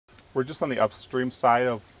We're just on the upstream side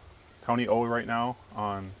of County O right now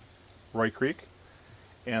on Roy Creek.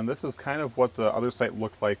 And this is kind of what the other site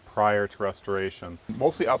looked like prior to restoration.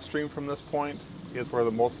 Mostly upstream from this point is where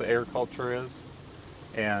most of the agriculture is.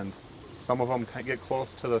 And some of them can get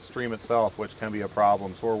close to the stream itself, which can be a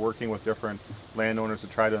problem. So we're working with different landowners to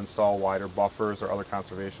try to install wider buffers or other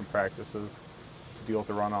conservation practices to deal with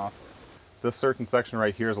the runoff. This certain section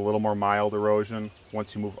right here is a little more mild erosion.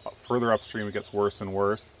 Once you move further upstream, it gets worse and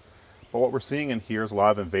worse. But what we're seeing in here is a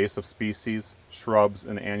lot of invasive species, shrubs,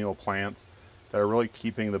 and annual plants that are really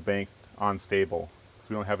keeping the bank unstable because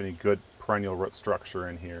we don't have any good perennial root structure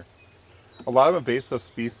in here. A lot of invasive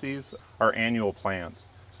species are annual plants.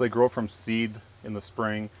 So they grow from seed in the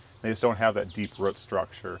spring. They just don't have that deep root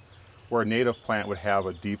structure. Where a native plant would have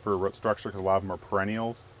a deeper root structure because a lot of them are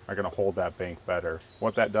perennials, are going to hold that bank better.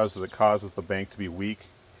 What that does is it causes the bank to be weak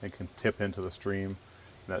and can tip into the stream,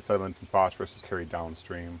 and that sediment and phosphorus is carried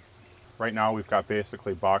downstream. Right now we've got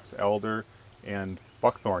basically box elder and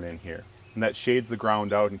buckthorn in here. And that shades the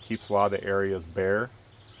ground out and keeps a lot of the areas bare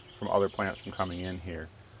from other plants from coming in here.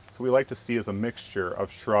 So we like to see as a mixture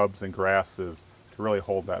of shrubs and grasses to really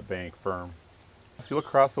hold that bank firm. If you look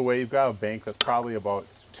across the way, you've got a bank that's probably about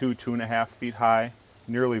 2.5 feet high,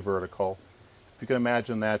 nearly vertical. If you can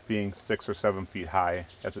imagine that being 6 or 7 feet high,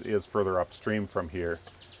 as it is further upstream from here,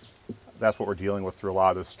 that's what we're dealing with through a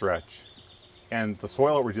lot of this stretch. And the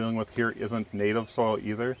soil that we're dealing with here isn't native soil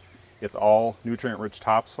either. It's all nutrient-rich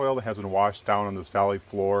topsoil that has been washed down on this valley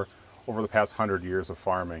floor over the past 100 years of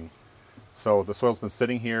farming. So the soil's been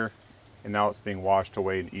sitting here, and now it's being washed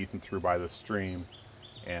away and eaten through by the stream,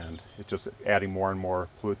 and it's just adding more and more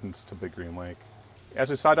pollutants to Big Green Lake. As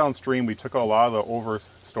we saw downstream, we took a lot of the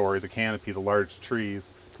overstory, the canopy, the large trees,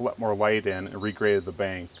 to let more light in and regraded the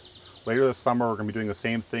bank. Later this summer, we're going to be doing the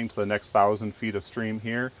same thing to the next 1,000 feet of stream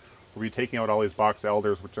here. We'll be taking out all these box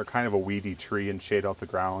elders, which are kind of a weedy tree, and shade out the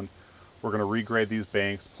ground. We're going to regrade these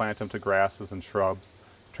banks, plant them to grasses and shrubs,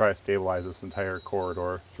 try to stabilize this entire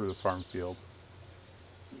corridor through this farm field.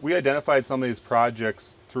 We identified some of these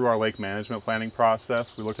projects through our lake management planning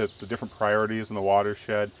process. We looked at the different priorities in the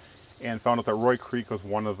watershed and found out that Roy Creek was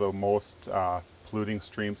one of the most polluting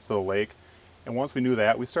streams to the lake. And once we knew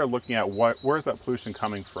that, we started looking at where's that pollution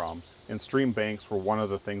coming from. And stream banks were one of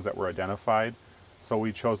the things that were identified. So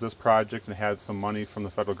we chose this project and had some money from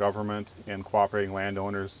the federal government and cooperating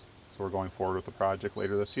landowners. So we're going forward with the project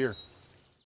later this year.